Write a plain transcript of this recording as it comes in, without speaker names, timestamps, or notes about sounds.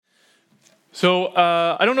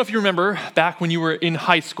I don't know if you remember back when you were in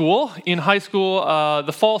high school. In high school,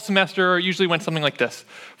 the fall semester usually went something like this.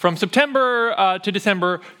 From September to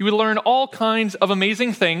December, you would learn all kinds of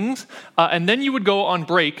amazing things, and then you would go on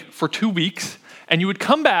break for 2 weeks, and you would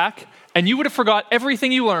come back, and you would have forgot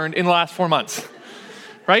everything you learned in the last 4 months.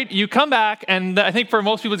 Right? You come back, and I think for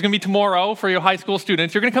most people it's going to be tomorrow for your high school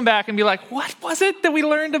students. You're going to come back and be like, what was it that we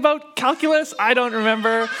learned about calculus? I don't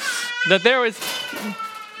remember. That there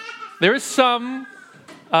is some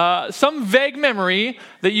vague memory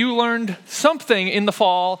that you learned something in the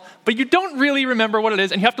fall, but you don't really remember what it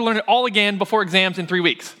is, and you have to learn it all again before exams in 3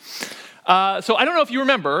 weeks. So I don't know if you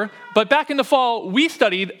remember, but back in the fall, we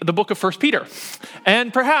studied the book of 1 Peter.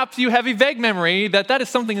 And perhaps you have a vague memory that is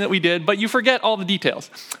something that we did, but you forget all the details.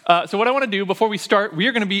 So what I want to do before we start, we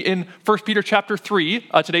are going to be in 1 Peter chapter 3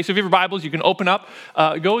 today. So if you have your Bibles, you can open up,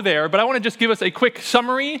 go there. But I want to just give us a quick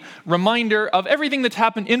summary, reminder of everything that's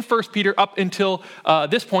happened in 1 Peter up until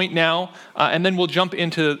this point now, and then we'll jump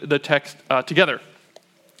into the text together.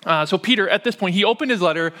 So Peter, at this point, he opened his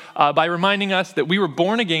letter by reminding us that we were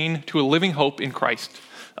born again to a living hope in Christ,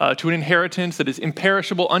 to an inheritance that is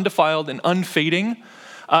imperishable, undefiled, and unfading,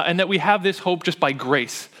 and that we have this hope just by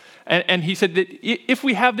grace. And he said that if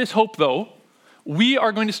we have this hope, though, we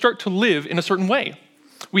are going to start to live in a certain way.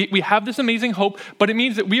 We have this amazing hope, but it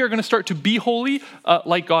means that we are going to start to be holy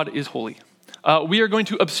like God is holy. We are going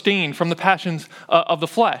to abstain from the passions of the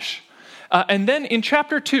flesh. And then in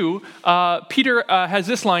chapter 2, Peter has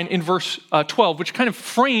this line in verse 12, which kind of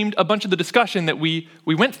framed a bunch of the discussion that we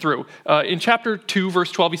went through. In chapter 2, verse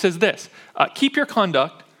 12, he says this, keep your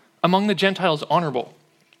conduct among the Gentiles honorable.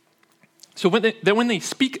 So when they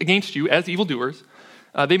speak against you as evildoers,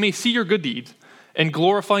 they may see your good deeds and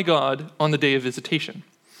glorify God on the day of visitation.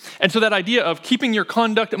 And so that idea of keeping your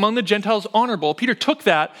conduct among the Gentiles honorable, Peter took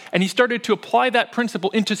that and he started to apply that principle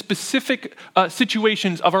into specific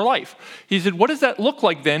situations of our life. He said, what does that look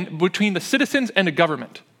like then between the citizens and a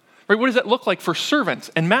government? Right? What does that look like for servants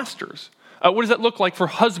and masters? What does that look like for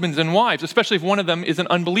husbands and wives, especially if one of them is an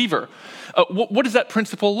unbeliever? What does that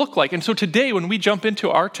principle look like? And so today when we jump into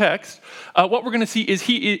our text, what we're going to see is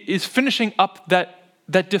he is finishing up that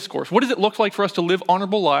discourse. What does it look like for us to live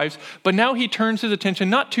honorable lives? But now he turns his attention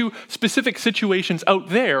not to specific situations out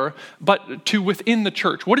there, but to within the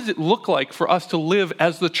church. What does it look like for us to live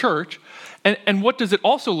as the church? And what does it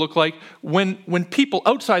also look like when people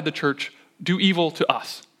outside the church do evil to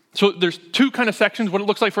us? So there's two kind of sections, what it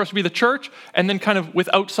looks like for us to be the church, and then kind of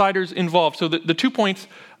with outsiders involved. So the 2 points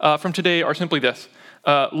from today are simply this.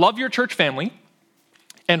 Love your church family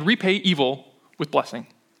and repay evil with blessing.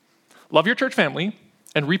 Love your church family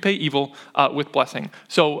and repay evil with blessing.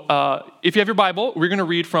 So if you have your Bible, we're going to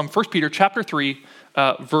read from 1 Peter chapter 3,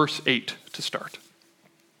 verse 8 to start.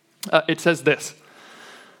 It says this,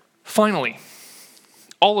 finally,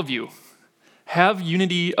 all of you have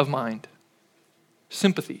unity of mind,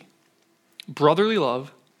 sympathy, brotherly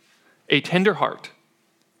love, a tender heart,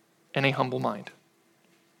 and a humble mind.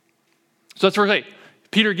 So that's verse 8.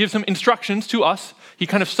 Peter gives some instructions to us. He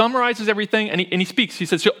kind of summarizes everything and he speaks. He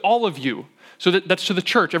says to all of you, so that's to the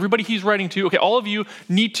church, everybody he's writing to, okay, all of you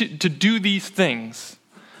need to do these things.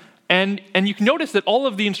 And you can notice that all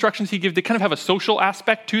of the instructions he gives, they kind of have a social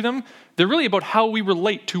aspect to them. They're really about how we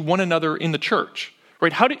relate to one another in the church,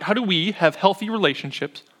 right? How do we have healthy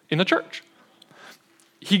relationships in the church?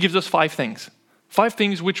 He gives us 5 things. 5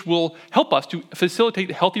 things which will help us to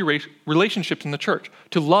facilitate healthy relationships in the church,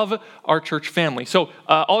 to love our church family. So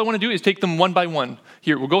all I want to do is take them one by one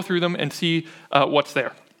here. We'll go through them and see what's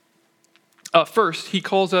there. First, he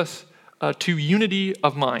calls us to unity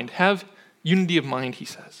of mind. Have unity of mind, he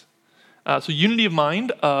says. So unity of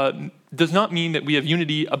mind does not mean that we have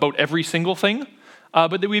unity about every single thing,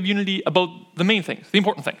 but that we have unity about the main things, the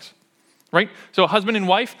important things, right? So husband and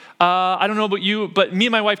wife, I don't know about you, but me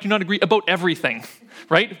and my wife do not agree about everything,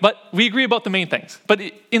 right? But we agree about the main things. But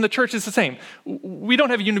in the church, it's the same. We don't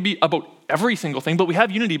have unity about every single thing, but we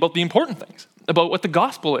have unity about the important things, about what the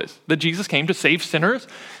gospel is, that Jesus came to save sinners.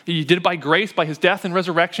 He did it by grace, by his death and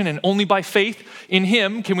resurrection, and only by faith in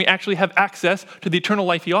him can we actually have access to the eternal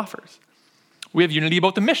life he offers. We have unity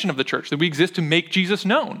about the mission of the church, that we exist to make Jesus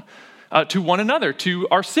known to one another, to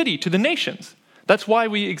our city, to the nations. That's why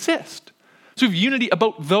we exist. So we have unity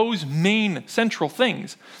about those main central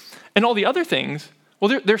things. And all the other things,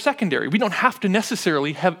 well, they're secondary. We don't have to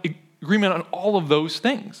necessarily have agreement on all of those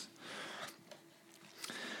things.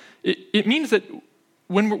 It means that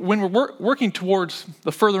when we're working towards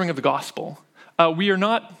the furthering of the gospel, we are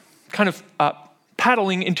not kind of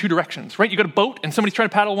paddling in 2 directions, right? You got a boat and somebody's trying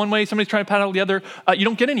to paddle one way, somebody's trying to paddle the other. You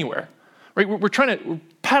don't get anywhere, right? We're trying to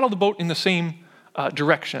paddle the boat in the same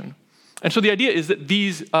direction. And so the idea is that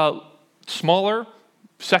these smaller,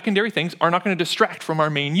 secondary things are not going to distract from our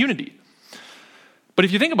main unity. But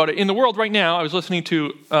if you think about it, in the world right now, I was listening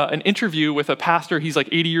to an interview with a pastor. He's like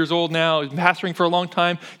 80 years old now. He's been pastoring for a long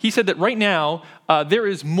time. He said that right now, there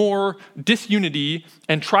is more disunity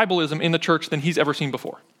and tribalism in the church than he's ever seen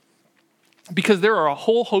before. Because there are a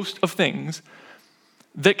whole host of things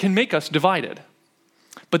that can make us divided.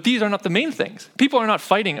 But these are not the main things. People are not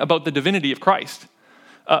fighting about the divinity of Christ.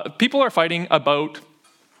 People are fighting about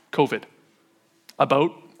COVID,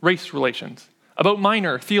 about race relations, about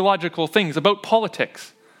minor theological things, about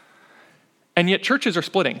politics. And yet churches are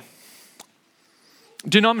splitting.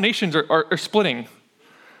 Denominations are splitting.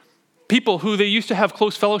 People who they used to have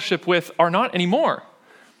close fellowship with are not anymore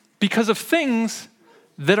because of things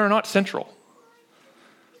that are not central.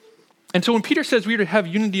 And so when Peter says we are to have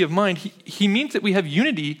unity of mind, he means that we have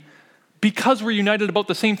unity because we're united about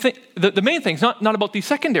the same thing, the main things, not about these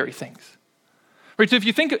secondary things. Right? So if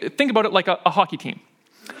you think about it like a hockey team.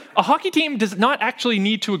 A hockey team does not actually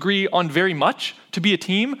need to agree on very much to be a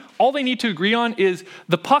team. All they need to agree on is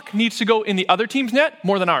the puck needs to go in the other team's net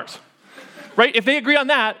more than ours. Right? If they agree on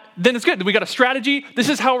that, then it's good. We got a strategy. This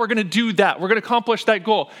is how we're going to do that. We're going to accomplish that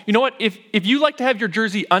goal. You know what? If you like to have your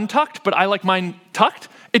jersey untucked, but I like mine tucked,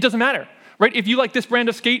 it doesn't matter. Right? If you like this brand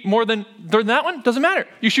of skate more than that one, doesn't matter.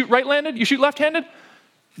 You shoot right-handed, you shoot left-handed,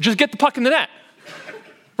 just get the puck in the net.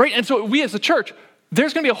 Right? And so we as a church,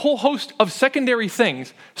 there's going to be a whole host of secondary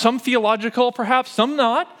things, some theological perhaps, some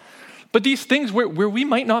not, but these things where we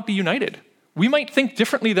might not be united. We might think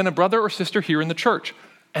differently than a brother or sister here in the church,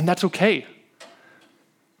 and that's okay.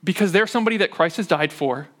 Because they're somebody that Christ has died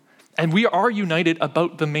for, and we are united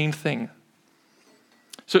about the main thing.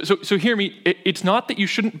 So hear me, it's not that you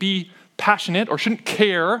shouldn't be passionate or shouldn't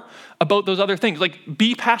care about those other things. Like,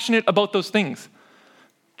 be passionate about those things.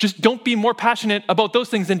 Just don't be more passionate about those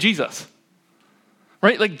things than Jesus.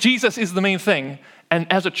 Right? Like, Jesus is the main thing.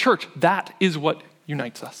 And as a church, that is what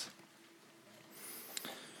unites us.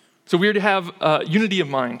 So we are to have unity of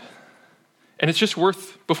mind. And it's just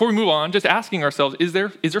worth, before we move on, just asking ourselves, is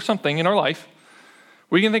there something in our life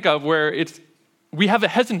we can think of where we have a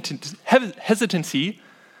hesitancy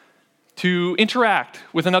to interact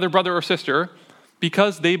with another brother or sister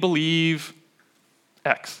because they believe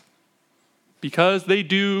X, because they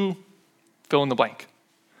do fill in the blank?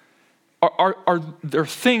 Are there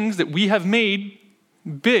things that we have made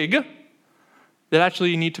big that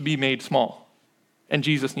actually need to be made small? And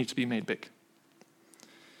Jesus needs to be made big.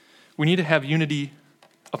 We need to have unity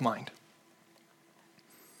of mind.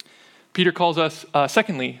 Peter calls us,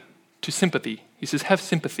 secondly, to sympathy. He says, have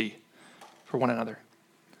sympathy for one another.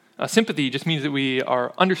 Sympathy just means that we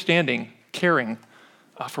are understanding, caring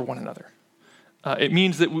for one another. It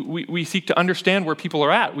means that we seek to understand where people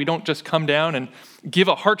are at. We don't just come down and give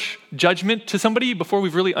a harsh judgment to somebody before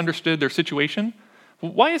we've really understood their situation.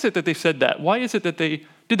 Why is it that they said that? Why is it that they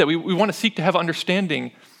did that? We want to seek to have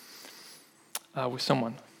understanding with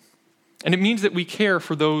someone. And it means that we care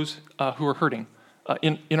for those who are hurting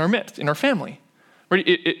in our midst, in our family.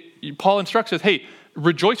 Right? Paul instructs us, hey,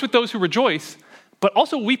 rejoice with those who rejoice, but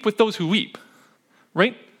also weep with those who weep.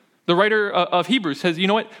 Right? The writer of Hebrews says, you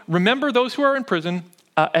know what? Remember those who are in prison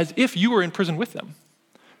as if you were in prison with them.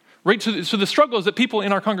 Right? So the struggles that people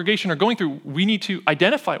in our congregation are going through, we need to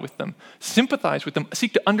identify with them, sympathize with them,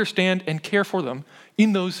 seek to understand and care for them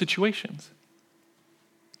in those situations.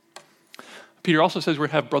 Peter also says we're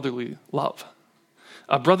to have brotherly love.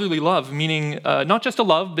 Brotherly love meaning not just a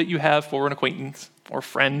love that you have for an acquaintance or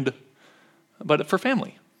friend, but for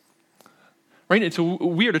family. Right? And so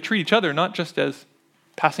we are to treat each other not just as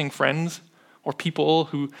passing friends or people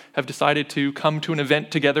who have decided to come to an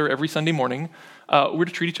event together every Sunday morning. We're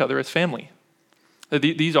to treat each other as family.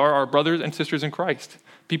 These are our brothers and sisters in Christ,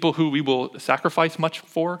 people who we will sacrifice much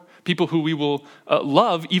for, people who we will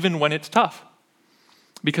love even when it's tough,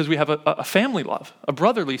 because we have a family love, a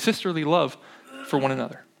brotherly, sisterly love for one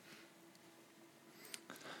another.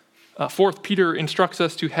 Fourth, Peter instructs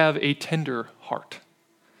us to have a tender heart.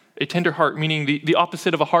 A tender heart, meaning the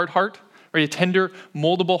opposite of a hard heart, right? A tender,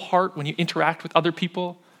 moldable heart when you interact with other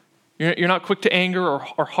people. You're not quick to anger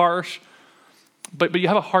or harsh, but you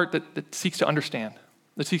have a heart that seeks to understand,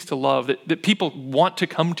 that seeks to love, that people want to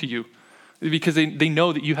come to you because they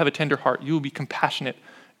know that you have a tender heart. You will be compassionate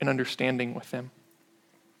and understanding with them.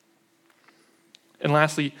 And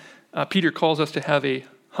lastly, Peter calls us to have a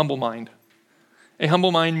humble mind. A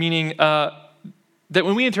humble mind meaning that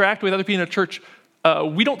when we interact with other people in a church,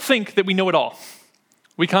 we don't think that we know it all.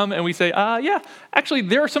 We come and we say, yeah, actually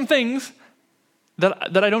there are some things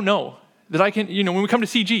that I don't know, that I can, when we come to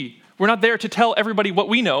CG, we're not there to tell everybody what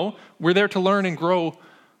we know. We're there to learn and grow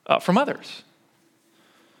from others.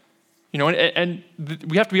 And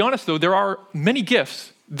we have to be honest, though, there are many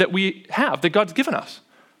gifts that we have that God's given us,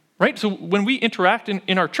 right? So when we interact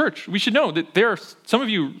in our church, we should know that there are some of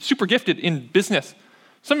you super gifted in business,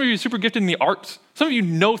 some of you super gifted in the arts, some of you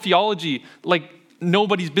know theology like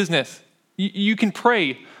nobody's business. You can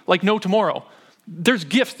pray like no tomorrow. There's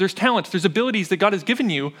gifts, there's talents, there's abilities that God has given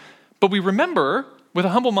you, but we remember with a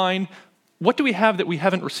humble mind, what do we have that we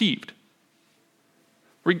haven't received?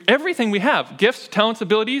 Everything we have, gifts, talents,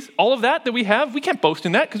 abilities, all of that we have, we can't boast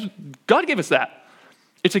in that because God gave us that.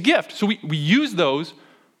 It's a gift, so we use those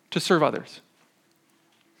to serve others.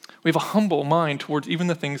 We have a humble mind towards even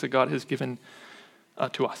the things that God has given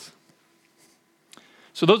to us.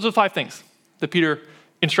 So those are the 5 things that Peter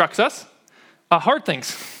instructs us. Hard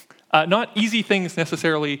things, not easy things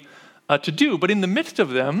necessarily to do, but in the midst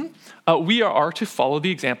of them, we are to follow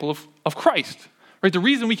the example of Christ. Right? The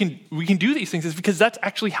reason we can do these things is because that's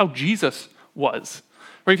actually how Jesus was.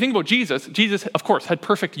 Right? If you think about Jesus, of course, had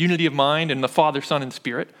perfect unity of mind in the Father, Son, and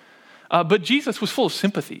Spirit. But Jesus was full of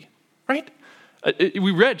sympathy, right?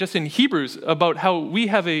 We read just in Hebrews about how we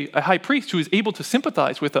have a high priest who is able to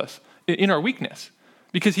sympathize with us in our weakness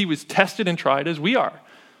because he was tested and tried as we are,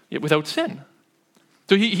 yet without sin.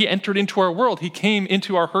 So he entered into our world. He came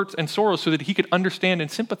into our hurts and sorrows so that he could understand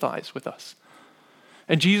and sympathize with us.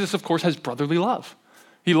 And Jesus, of course, has brotherly love.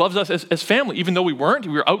 He loves us as family. Even though we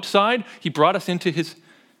were outside, he brought us into his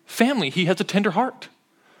family. He has a tender heart.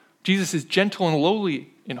 Jesus is gentle and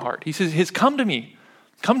lowly in heart. He says, come to me,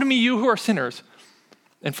 you who are sinners,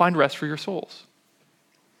 and find rest for your souls.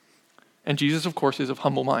 And Jesus, of course, is of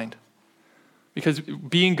humble mind. Because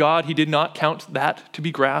being God, he did not count that to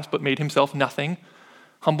be grasped, but made himself nothing,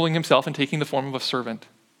 humbling himself and taking the form of a servant,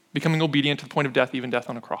 becoming obedient to the point of death, even death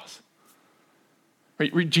on a cross.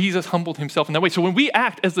 Right? Jesus humbled himself in that way. So when we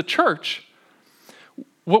act as the church,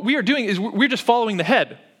 what we are doing is we're just following the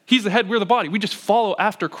head. He's the head, we're the body. We just follow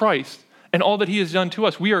after Christ and all that he has done to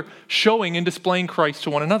us. We are showing and displaying Christ to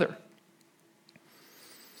one another.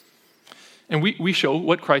 And we show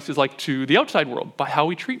what Christ is like to the outside world by how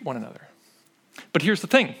we treat one another. But here's the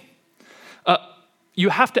thing. You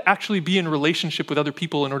have to actually be in relationship with other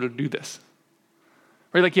people in order to do this.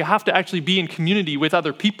 Right? Like you have to actually be in community with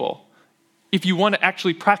other people if you want to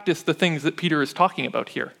actually practice the things that Peter is talking about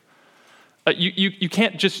here. You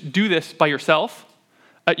can't just do this by yourself.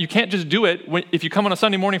 You can't just do it if you come on a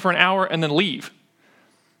Sunday morning for an hour and then leave.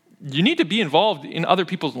 You need to be involved in other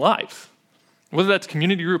people's lives, whether that's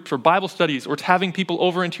community groups or Bible studies or it's having people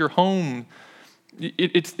over into your home.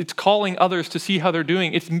 It's calling others to see how they're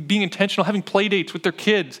doing. It's being intentional, having play dates with their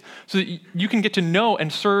kids so that you can get to know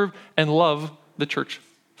and serve and love the church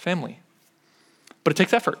family. But it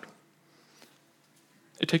takes effort.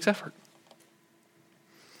 It takes effort.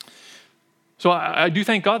 So I do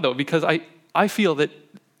thank God, though, because I feel that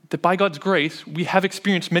by God's grace, we have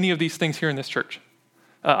experienced many of these things here in this church.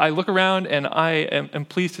 I look around and I am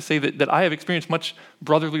pleased to say that I have experienced much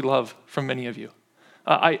brotherly love from many of you.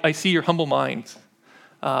 I see your humble minds.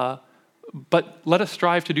 But let us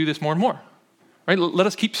strive to do this more and more. Right? Let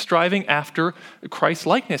us keep striving after Christ's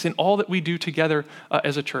likeness in all that we do together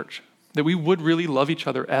as a church, that we would really love each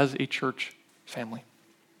other as a church family.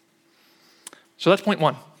 So that's point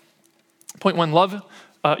 1. Point 1, love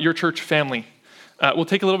your church family. We'll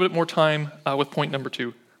take a little bit more time with point number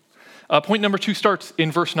 2. Point number 2 starts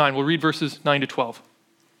in verse 9. We'll read verses 9 to 12.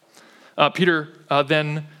 Peter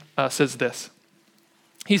then says this.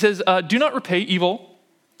 He says, do not repay evil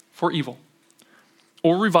for evil,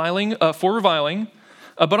 or reviling for reviling,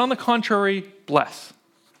 but on the contrary, bless.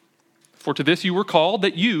 For to this you were called,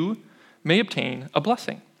 that you may obtain a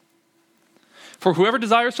blessing. For whoever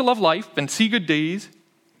desires to love life and see good days,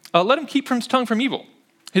 let him keep his tongue from evil,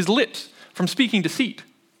 his lips from speaking deceit.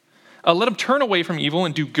 Let him turn away from evil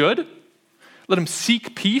and do good. Let him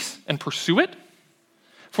seek peace and pursue it.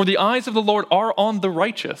 For the eyes of the Lord are on the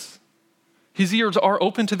righteous. His ears are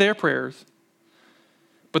open to their prayers.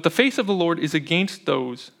 But the face of the Lord is against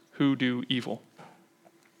those who do evil.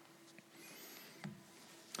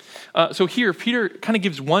 So here, Peter kind of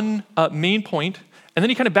gives one main point, and then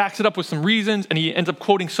he kind of backs it up with some reasons, and he ends up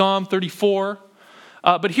quoting Psalm 34.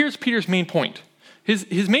 But here's Peter's main point.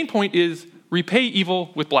 His main point is repay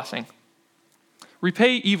evil with blessing.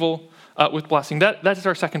 Repay evil with blessing. That is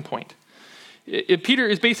our second point. Peter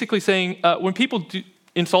is basically saying when people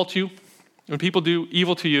insult you, when people do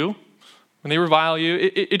evil to you, when they revile you,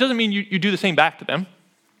 it doesn't mean you do the same back to them.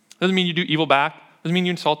 It doesn't mean you do evil back. It doesn't mean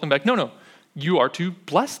you insult them back. No. You are to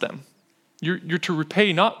bless them. You're to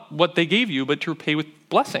repay not what they gave you, but to repay with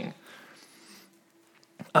blessing.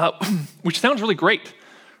 Which sounds really great,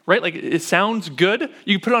 right? Like it sounds good.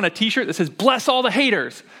 You can put it on a t-shirt that says, bless all the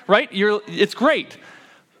haters, right? It's great.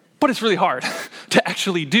 But it's really hard to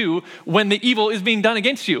actually do when the evil is being done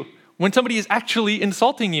against you, when somebody is actually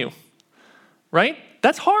insulting you, right?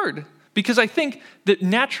 That's hard because I think that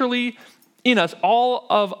naturally in us, all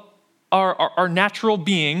of our natural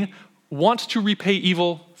being wants to repay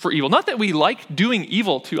evil for evil. Not that we like doing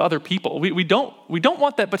evil to other people. We don't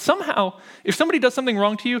want that, but somehow if somebody does something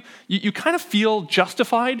wrong to you, you kind of feel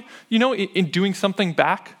justified, in doing something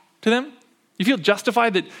back to them. You feel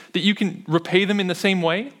justified that you can repay them in the same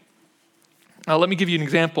way. Let me give you an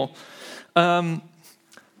example.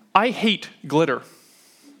 I hate glitter.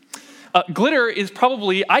 Glitter is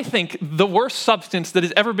probably, I think, the worst substance that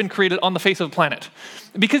has ever been created on the face of the planet.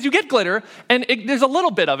 Because you get glitter, and there's a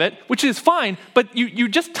little bit of it, which is fine, but you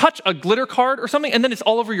just touch a glitter card or something, and then it's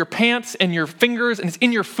all over your pants and your fingers, and it's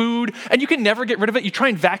in your food, and you can never get rid of it. You try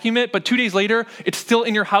and vacuum it, but 2 days later, it's still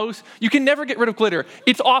in your house. You can never get rid of glitter.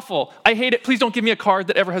 It's awful. I hate it. Please don't give me a card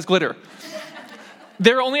that ever has glitter.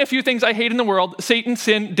 There are only a few things I hate in the world: Satan,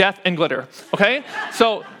 sin, death, and glitter, okay?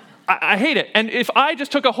 So I hate it. And if I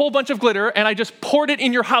just took a whole bunch of glitter and I just poured it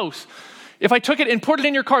in your house, if I took it and poured it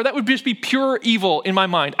in your car, that would just be pure evil in my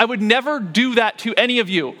mind. I would never do that to any of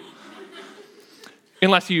you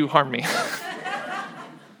unless you harm me.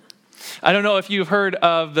 I don't know if you've heard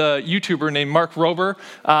of the YouTuber named Mark Rober.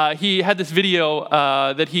 He had this video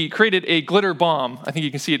that he created a glitter bomb. I think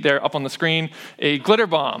you can see it there up on the screen, a glitter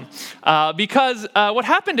bomb. Because what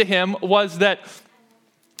happened to him was that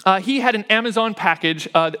he had an Amazon package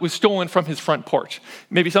that was stolen from his front porch.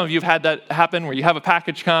 Maybe some of you have had that happen where you have a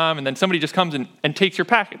package come and then somebody just comes and takes your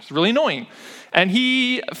package. It's really annoying. And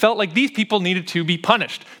he felt like these people needed to be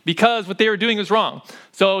punished because what they were doing was wrong.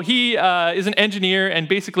 So he is an engineer, and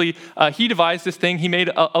basically he devised this thing. He made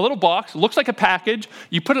a little box, looks like a package.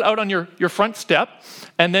 You put it out on your front step,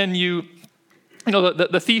 and then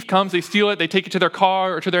the thief comes, they steal it, they take it to their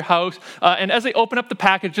car or to their house, and as they open up the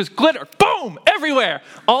package, just glitter, boom, everywhere,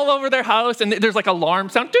 all over their house, and there's like alarm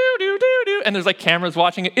sound, doo-doo-doo-doo, and there's like cameras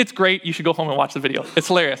watching it. It's great. You should go home and watch the video. It's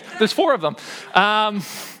hilarious. There's 4 of them.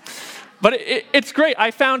 But it's great.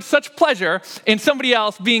 I found such pleasure in somebody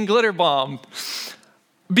else being glitter bombed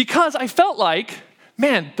because I felt like,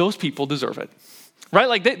 man, those people deserve it. Right?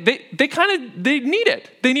 Like they need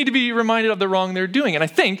it. They need to be reminded of the wrong they're doing. And I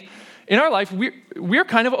think in our life, we're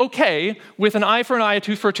kind of okay with an eye for an eye, a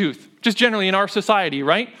tooth for a tooth, just generally in our society,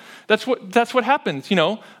 right? That's what happens,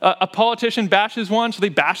 A politician bashes one, so they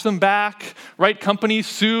bash them back, right? Companies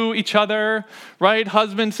sue each other, right?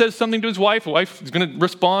 Husband says something to his wife is going to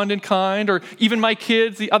respond in kind. Or even my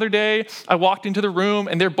kids, the other day, I walked into the room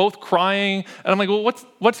and they're both crying, and I'm like, well,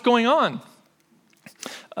 what's going on?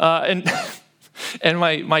 And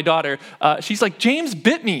my daughter, she's like, James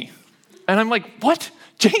bit me, and I'm like, what?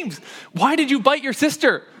 James, why did you bite your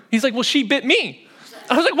sister? He's like, well, she bit me.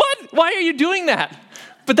 I was like, what? Why are you doing that?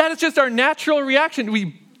 But that is just our natural reaction.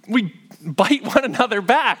 We bite one another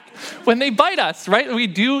back when they bite us, right? We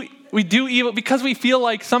do evil because we feel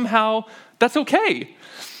like somehow that's okay,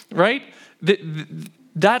 right?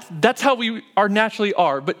 That's how we are naturally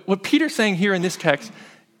are. But what Peter's saying here in this text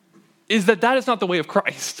is that is not the way of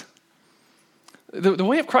Christ. The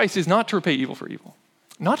way of Christ is not to repay evil for evil,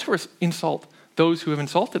 not to insult those who have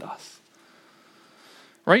insulted us,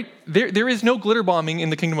 right? There is no glitter bombing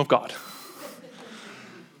in the kingdom of God.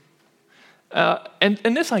 And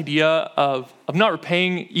this idea of not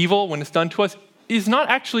repaying evil when it's done to us is not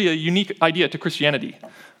actually a unique idea to Christianity.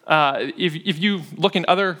 If you look in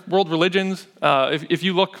other world religions, if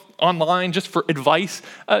you look online just for advice,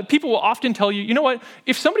 people will often tell you, you know what,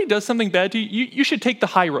 if somebody does something bad to you, you should take the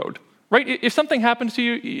high road, right? If something happens to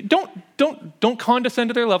you, don't condescend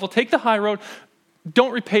to their level, take the high road,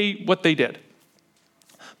 don't repay what they did.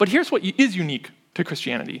 But here's what is unique to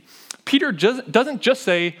Christianity. Peter doesn't just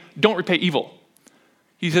say, don't repay evil.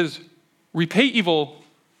 He says, repay evil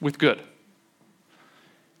with good.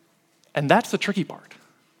 And that's the tricky part,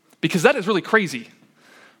 because that is really crazy,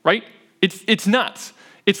 right? It's nuts.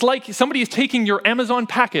 It's like somebody is taking your Amazon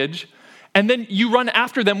package and then you run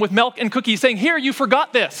after them with milk and cookies saying, here, you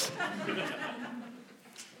forgot this.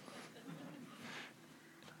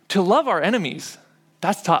 To love our enemies,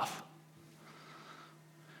 that's tough.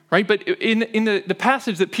 Right? But in the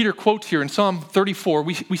passage that Peter quotes here in Psalm 34,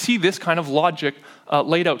 we see this kind of logic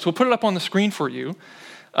laid out. So we'll put it up on the screen for you.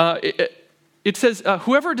 It says,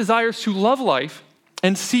 whoever desires to love life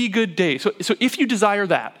and see good days. So if you desire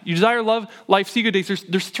that, you desire love, life, see good days,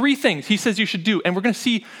 there's 3 things he says you should do. And we're going to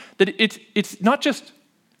see that it's not just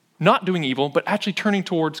not doing evil, but actually turning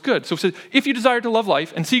towards good. So it says, if you desire to love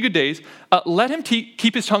life and see good days, let him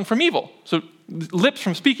keep his tongue from evil. So lips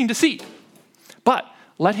from speaking deceit. But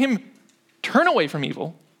let him turn away from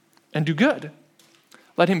evil and do good.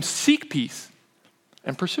 Let him seek peace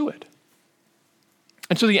and pursue it.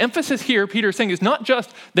 And so the emphasis here, Peter is saying, is not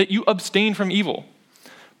just that you abstain from evil,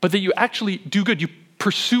 but that you actually do good. You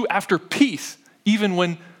pursue after peace, even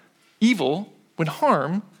when evil, when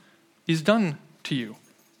harm is done to you.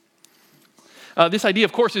 This idea,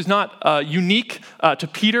 of course, is not unique to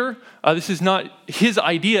Peter. This is not his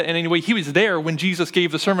idea in any way. He was there when Jesus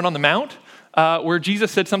gave the Sermon on the Mount, where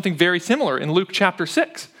Jesus said something very similar in Luke chapter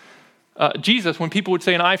 6. Jesus, when people would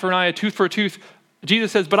say an eye for an eye, a tooth for a tooth,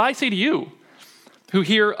 Jesus says, "But I say to you who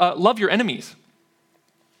hear, love your enemies.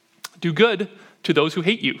 Do good to those who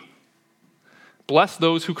hate you. Bless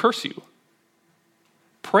those who curse you.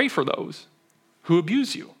 Pray for those who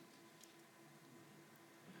abuse you."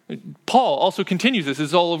 Paul also continues this. This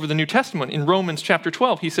is all over the New Testament. In Romans chapter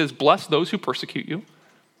 12, he says, "Bless those who persecute you.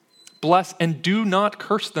 Bless and do not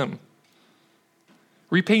curse them.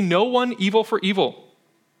 Repay no one evil for evil,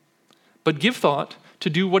 but give thought to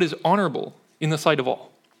do what is honorable in the sight of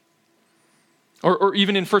all." Or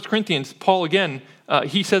even in 1 Corinthians, Paul again,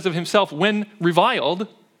 he says of himself, "When reviled,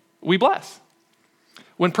 we bless.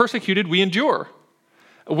 When persecuted, we endure.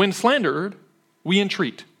 When slandered, we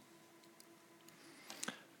entreat."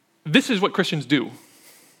 This is what Christians do.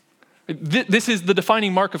 This is the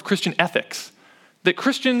defining mark of Christian ethics, that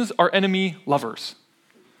Christians are enemy lovers.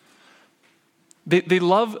 They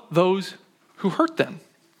love those who hurt them.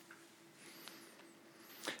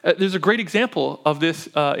 There's a great example of this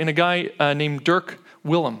in a guy named Dirk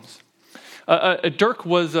Willems. Dirk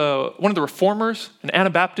was one of the reformers, an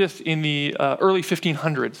Anabaptist in the early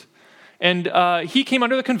 1500s. And he came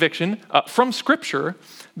under the conviction from Scripture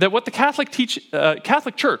that what the Catholic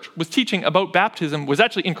Church was teaching about baptism was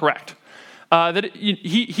actually incorrect.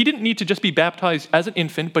 He didn't need to just be baptized as an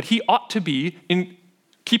infant, but he ought to be, in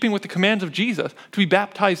keeping with the commands of Jesus, to be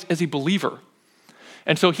baptized as a believer.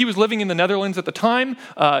 And so he was living in the Netherlands at the time.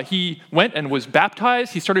 He went and was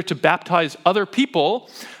baptized. He started to baptize other people.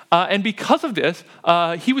 And because of this,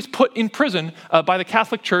 he was put in prison by the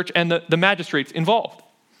Catholic Church and the magistrates involved.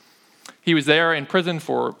 He was there in prison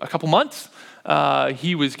for a couple months.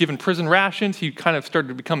 He was given prison rations. He kind of started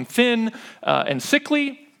to become thin and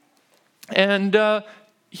sickly. And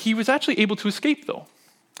he was actually able to escape, though.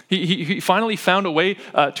 He finally found a way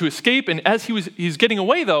to escape. And as he was getting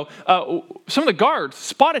away, though, some of the guards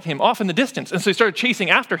spotted him off in the distance. And so they started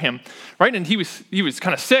chasing after him, right? And he was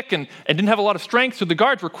kind of sick and didn't have a lot of strength. So the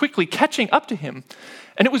guards were quickly catching up to him.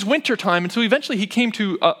 And it was winter time. And so eventually he came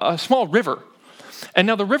to a small river. And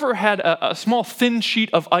now the river had a small thin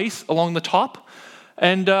sheet of ice along the top,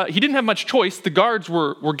 and he didn't have much choice. The guards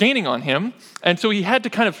were gaining on him, and so he had to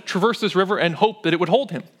kind of traverse this river and hope that it would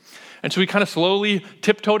hold him. And so he kind of slowly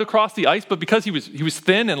tiptoed across the ice, but because he was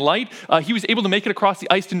thin and light, he was able to make it across.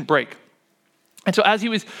 The ice didn't break. And so as he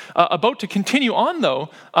was about to continue on,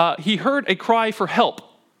 though, he heard a cry for help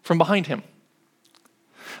from behind him.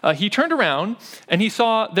 He turned around, and he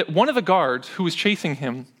saw that one of the guards who was chasing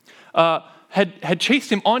him had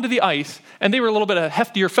chased him onto the ice, and they were a little bit of a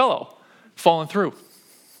heftier fellow, falling through.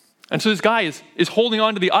 And so this guy is holding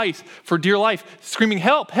onto the ice for dear life, screaming,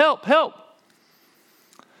 "Help, help, help."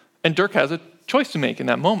 And Dirk has a choice to make in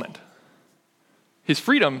that moment. His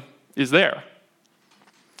freedom is there.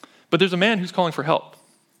 But there's a man who's calling for help.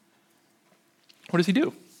 What does he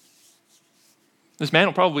do? This man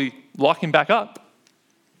will probably lock him back up.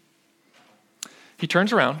 He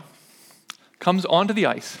turns around, comes onto the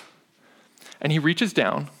ice, and he reaches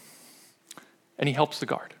down, and he helps the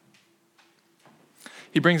guard.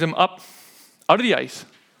 He brings him up out of the ice,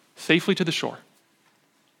 safely to the shore.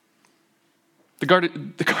 The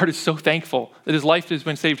guard is so thankful that his life has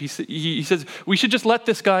been saved. He says, "We should just let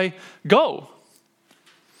this guy go."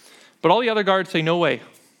 But all the other guards say, "No way.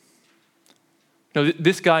 No,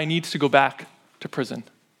 this guy needs to go back to prison."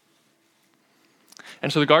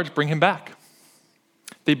 And so the guards bring him back.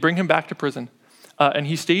 They bring him back to prison. And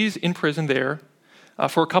he stays in prison there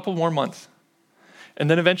for a couple more months. And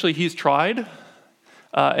then eventually he is tried,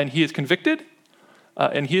 and he is convicted,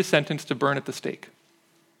 and he is sentenced to burn at the stake.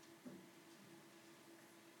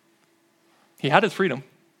 He had his freedom,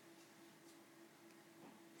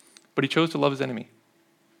 but he chose to love his enemy.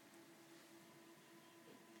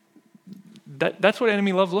 That's what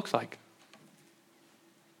enemy love looks like.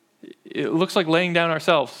 It looks like laying down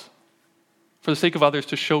ourselves for the sake of others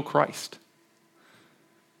to show Christ.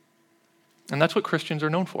 And that's what Christians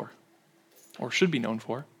are known for, or should be known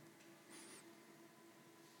for.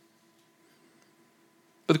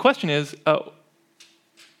 But the question is,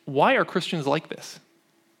 why are Christians like this?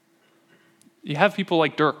 You have people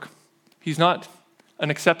like Dirk, He's not an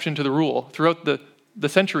exception to the rule. Throughout the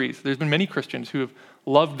centuries, there's been many Christians who have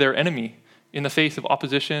loved their enemy in the face of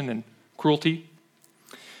opposition and cruelty.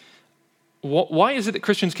 Why is it that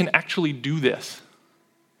Christians can actually do this?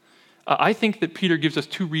 I think that Peter gives us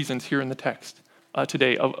two reasons here in the text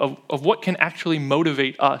today of what can actually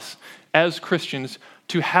motivate us as Christians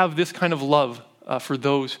to have this kind of love for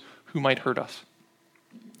those who might hurt us.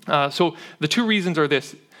 So the two reasons are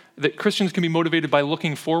this, that Christians can be motivated by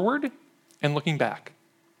looking forward and looking back.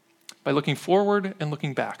 By looking forward and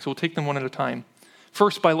looking back. So we'll take them one at a time.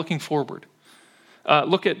 First, by looking forward.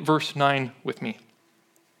 Look at verse 9 with me.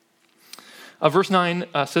 Verse 9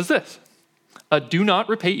 says this, do not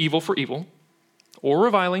repay evil for evil, or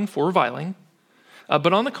reviling for reviling,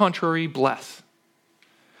 but on the contrary, bless.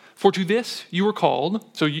 For to this you were called,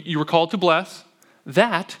 so you were called to bless,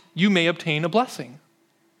 that you may obtain a blessing.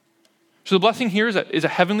 So the blessing here is a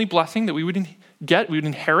heavenly blessing that we would get, we would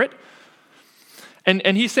inherit.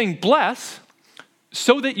 And he's saying bless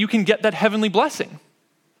so that you can get that heavenly blessing.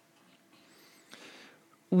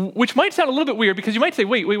 Which might sound a little bit weird because you might say,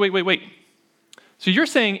 wait. So you're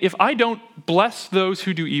saying if I don't bless those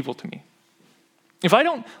who do evil to me, if I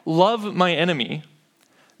don't love my enemy,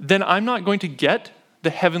 then I'm not going to get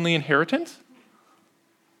the heavenly inheritance?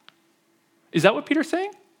 Is that what Peter's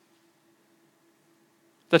saying?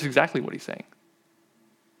 That's exactly what he's saying.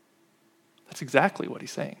 That's exactly what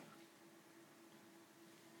he's saying.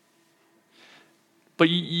 But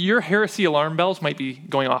your heresy alarm bells might be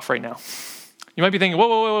going off right now. You might be thinking,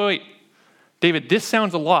 wait. David, this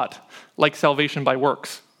sounds a lot like salvation by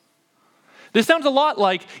works. This sounds a lot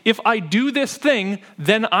like if I do this thing,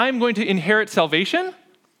 then I'm going to inherit salvation.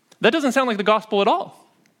 That doesn't sound like the gospel at all.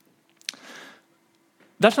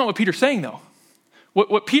 That's not what Peter's saying, though.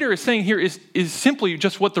 What Peter is saying here is simply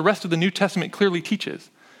just what the rest of the New Testament clearly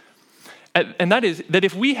teaches. And that is that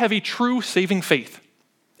if we have a true saving faith,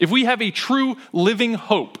 if we have a true living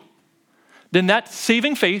hope, then that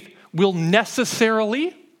saving faith will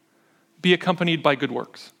necessarily be accompanied by good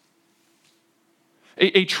works.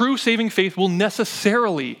 A true saving faith will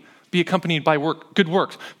necessarily be accompanied by good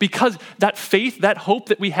works, because that faith, that hope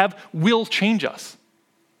that we have will change us.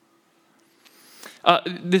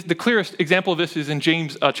 The clearest example of this is in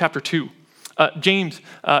James chapter 2. James,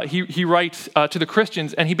 he writes to the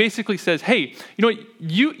Christians, and he basically says, hey,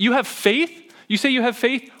 you have faith? You say you have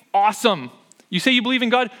faith? Awesome. You say you believe in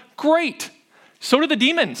God? Great. So do the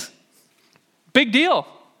demons. Big deal.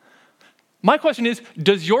 My question is,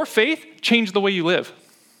 does your faith change the way you live?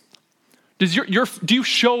 Do you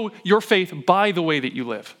show your faith by the way that you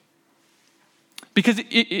live? Because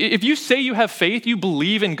if you say you have faith, you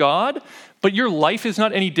believe in God, but your life is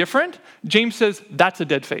not any different, James says that's a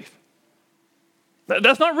dead faith.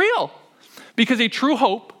 That's not real. Because a true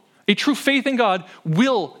hope, a true faith in God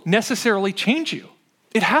will necessarily change you.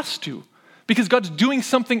 It has to, because God's doing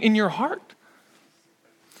something in your heart.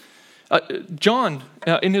 John,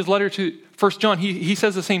 in his letter to 1 John, he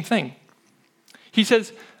says the same thing. He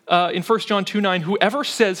says in 1 John 2:9, whoever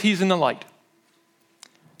says he's in the light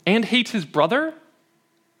and hates his brother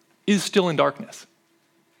is still in darkness.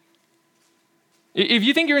 If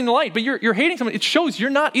you think you're in the light, but you're hating someone, it shows you're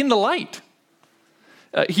not in the light.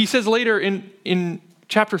 He says later in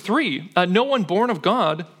chapter 3, no one born of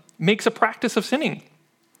God makes a practice of sinning,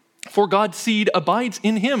 for God's seed abides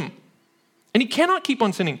in him. And he cannot keep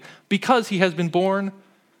on sinning because he has been born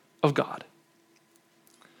of God.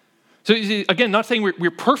 So again, not saying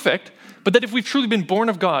we're perfect, but that if we've truly been born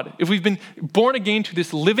of God, if we've been born again to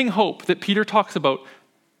this living hope that Peter talks about,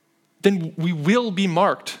 then we will be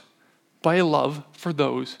marked by a love for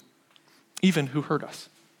those even who hurt us.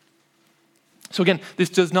 So again, this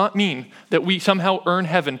does not mean that we somehow earn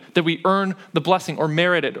heaven, that we earn the blessing or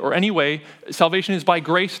merit it, or any way. Salvation is by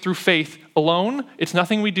grace through faith alone. It's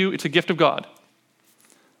nothing we do. It's a gift of God.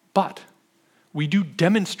 But we do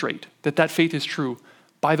demonstrate that faith is true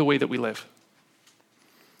by the way that we live.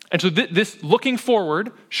 And so this looking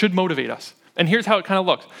forward should motivate us. And here's how it kind of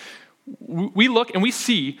looks. We look and we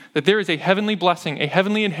see that there is a heavenly blessing, a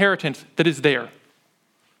heavenly inheritance that is there.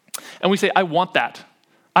 And we say, I want that.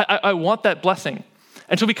 I want that blessing.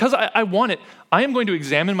 And so because I want it, I am going to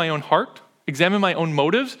examine my own heart, examine my own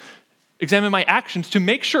motives, examine my actions to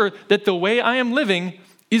make sure that the way I am living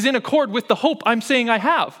is in accord with the hope I'm saying I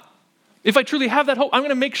have. If I truly have that hope, I'm going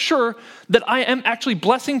to make sure that I am actually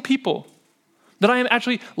blessing people, that I am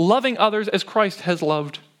actually loving others as Christ has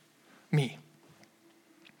loved me.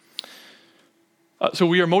 So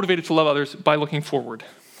we are motivated to love others by looking forward.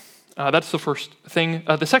 That's the first thing.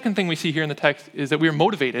 The second thing we see here in the text is that we are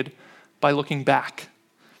motivated by looking back.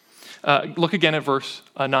 Look again at verse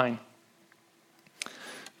 9.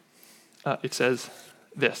 it says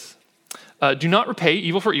this, do not repay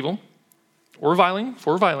evil for evil, or reviling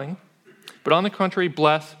for reviling, but on the contrary,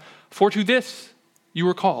 bless, for to this you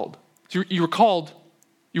were called. So you were called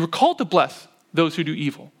to bless those who do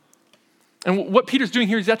evil. And what Peter's doing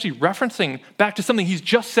here is actually referencing back to something he's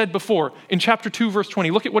just said before in chapter 2, verse 20.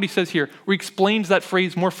 Look at what he says here, where he explains that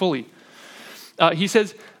phrase more fully. He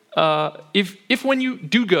says, if when you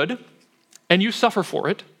do good and you suffer for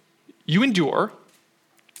it, you endure,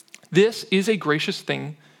 this is a gracious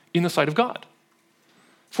thing in the sight of God.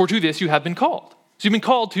 For to this you have been called. So you've been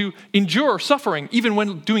called to endure suffering even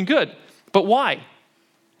when doing good. But why?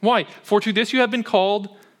 Why? For to this you have been called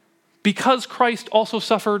because Christ also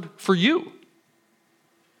suffered for you,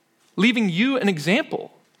 leaving you an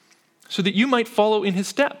example so that you might follow in his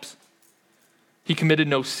steps. He committed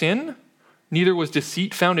no sin, neither was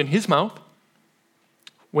deceit found in his mouth.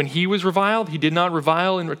 When he was reviled, he did not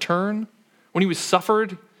revile in return. When he was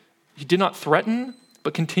suffered, he did not threaten,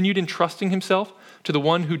 but continued entrusting himself to the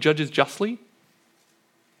one who judges justly.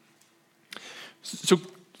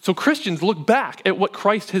 So Christians look back at what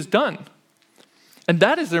Christ has done. And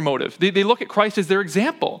that is their motive. They look at Christ as their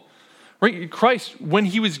example. Right? Christ, when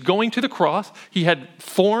he was going to the cross, he had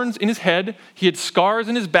thorns in his head. He had scars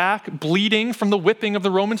in his back, bleeding from the whipping of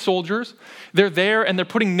the Roman soldiers. They're there and they're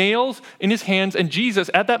putting nails in his hands. And Jesus,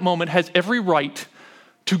 at that moment, has every right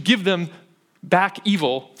to give them back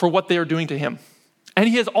evil for what they are doing to him. And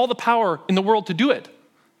he has all the power in the world to do it.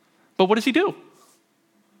 But what does he do?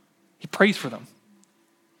 He prays for them.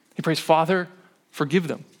 He prays, Father, forgive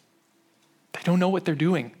them. They don't know what they're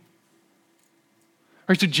doing.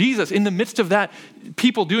 Right, so Jesus, in the midst of that,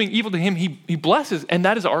 people doing evil to him, he blesses, and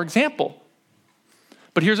that is our example.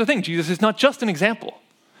 But here's the thing, Jesus is not just an example.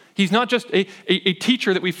 He's not just a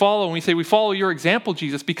teacher that we follow and we say, we follow your example,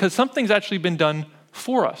 Jesus, because something's actually been done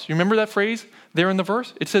for us. You remember that phrase there in the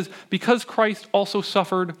verse? It says, because Christ also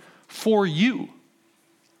suffered for you.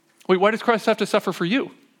 Wait, why does Christ have to suffer for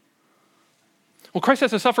you? Well, Christ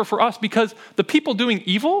has to suffer for us because the people doing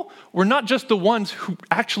evil were not just the ones who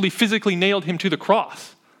actually physically nailed him to the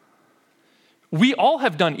cross. We all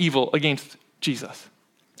have done evil against Jesus,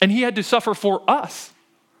 and he had to suffer for us.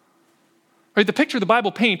 Right? The picture the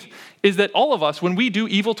Bible paints is that all of us, when we do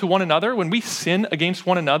evil to one another, when we sin against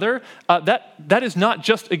one another, that is not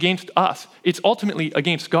just against us. It's ultimately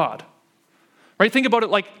against God. Right? Think about it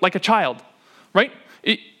like a child, right?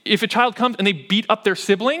 If a child comes and they beat up their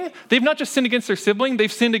sibling, they've not just sinned against their sibling,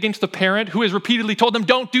 they've sinned against the parent who has repeatedly told them,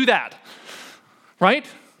 don't do that, right?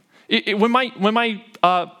 When my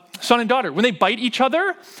son and daughter, when they bite each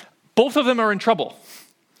other, both of them are in trouble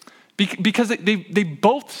because they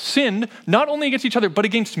both sinned not only against each other, but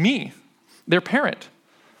against me, their parent.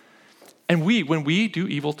 And when we do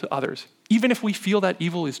evil to others, even if we feel that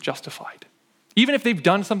evil is justified, even if they've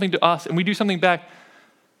done something to us and we do something back,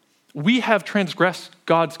 we have transgressed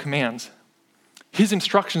God's commands, his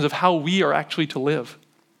instructions of how we are actually to live.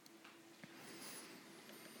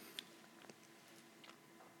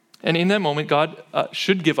 And in that moment, God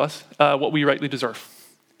should give us what we rightly deserve.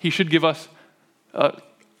 He should give us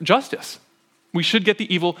justice. We should get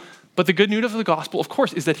the evil, but the good news of the gospel, of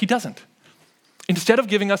course, is that he doesn't. Instead of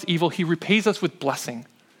giving us evil, he repays us with blessing.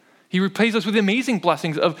 He repays us with amazing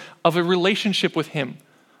blessings of a relationship with him,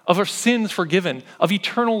 of our sins forgiven, of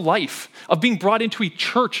eternal life, of being brought into a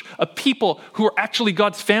church, a people who are actually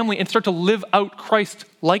God's family and start to live out Christ's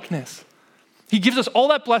likeness. He gives us all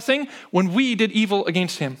that blessing when we did evil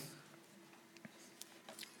against him.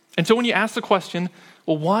 And so when you ask the question,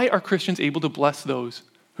 well, why are Christians able to bless those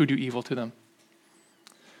who do evil to them?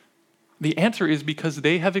 The answer is because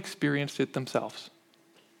they have experienced it themselves.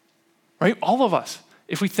 Right? All of us,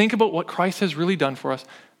 if we think about what Christ has really done for us,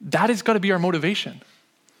 that has got to be our motivation.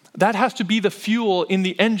 That has to be the fuel in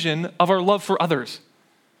the engine of our love for others.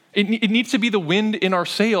 It needs to be the wind in our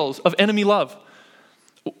sails of enemy love.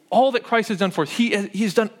 All that Christ has done for us, he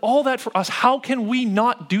has done all that for us. How can we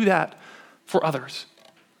not do that for others?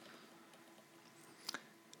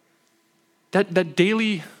 That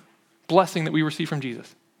daily blessing that we receive from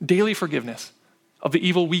Jesus, daily forgiveness of the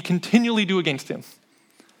evil we continually do against him,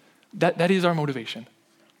 that is our motivation.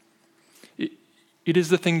 It is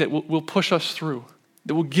the thing that will push us through,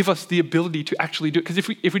 that will give us the ability to actually do it. Because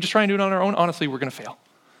if we just try and do it on our own, honestly, we're going to fail.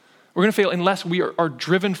 We're going to fail unless we are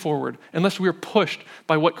driven forward, unless we are pushed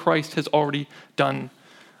by what Christ has already done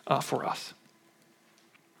for us.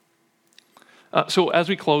 So as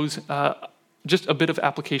we close, just a bit of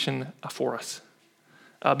application for us.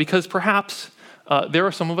 Because perhaps there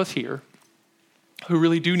are some of us here who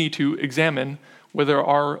really do need to examine whether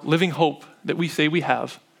our living hope that we say we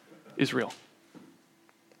have is real.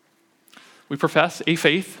 We profess a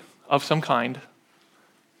faith of some kind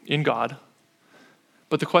in God.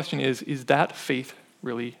 But the question is that faith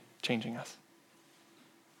really changing us?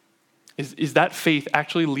 Is that faith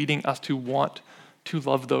actually leading us to want to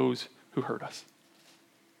love those who hurt us?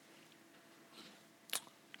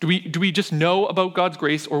 Do we just know about God's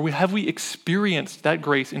grace, or have we experienced that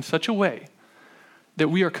grace in such a way that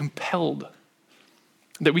we are compelled,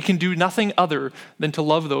 that we can do nothing other than to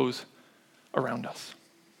love those around us?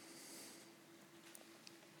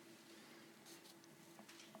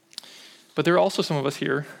 But there are also some of us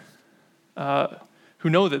here who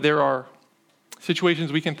know that there are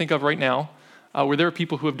situations we can think of right now where there are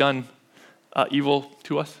people who have done evil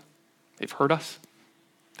to us. They've hurt us.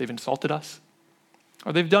 They've insulted us.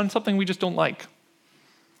 Or they've done something we just don't like.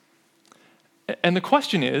 And the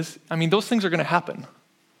question is, those things are going to happen.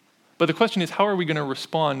 But the question is, how are we going to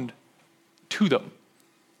respond to them?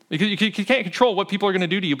 Because you can't control what people are going to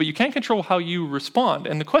do to you, but you can control how you respond.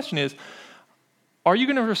 And the question is, are you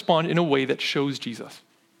going to respond in a way that shows Jesus?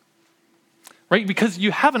 Right? Because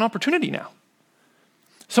you have an opportunity now.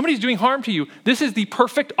 Somebody's doing harm to you. This is the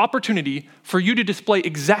perfect opportunity for you to display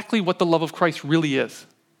exactly what the love of Christ really is.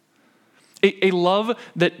 A love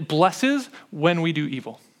that blesses when we do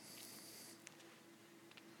evil.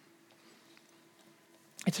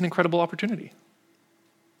 It's an incredible opportunity.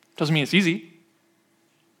 Doesn't mean it's easy,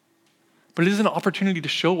 but it is an opportunity to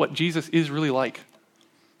show what Jesus is really like,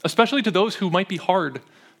 especially to those who might be hard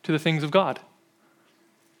to the things of God.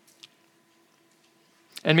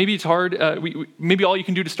 And maybe it's hard. Maybe all you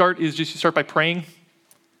can do to start is just start by praying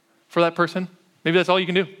for that person. Maybe that's all you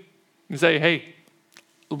can do. You say, hey,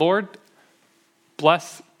 Lord,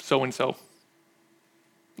 bless so-and-so.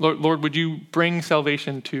 Lord, would you bring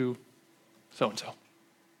salvation to so-and-so?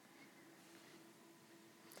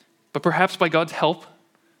 But perhaps by God's help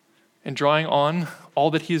and drawing on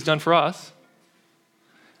all that he has done for us,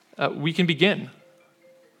 we can begin.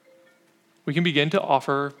 We can begin to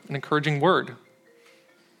offer an encouraging word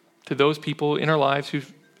to those people in our lives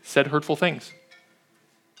who've said hurtful things.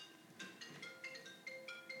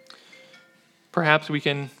 Perhaps we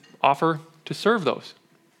can offer to serve those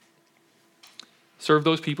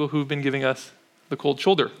people who've been giving us the cold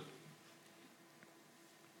shoulder.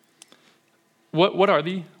 What are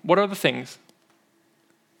the things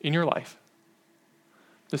in your life,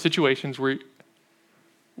 the situations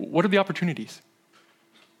what are the opportunities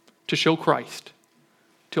to show Christ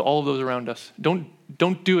to all of those around us?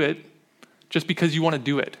 Don't do it just because you want to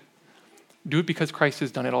do it. Do it because Christ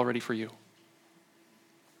has done it already for you.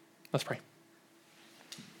 Let's pray.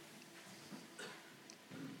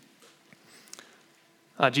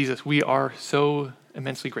 Jesus, we are so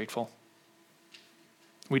immensely grateful.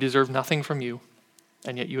 We deserve nothing from you,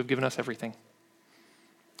 and yet you have given us everything.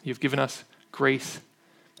 You've given us grace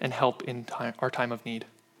and help in our time of need.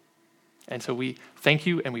 And so we thank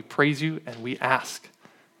you and we praise you and we ask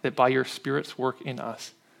that by your Spirit's work in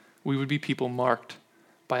us, we would be people marked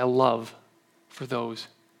by a love for those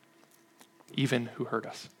even who hurt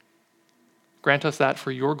us. Grant us that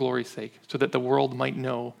for your glory's sake, so that the world might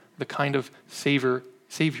know the kind of Savior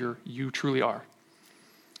you truly are.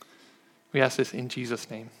 We ask this in Jesus'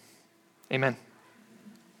 name. Amen.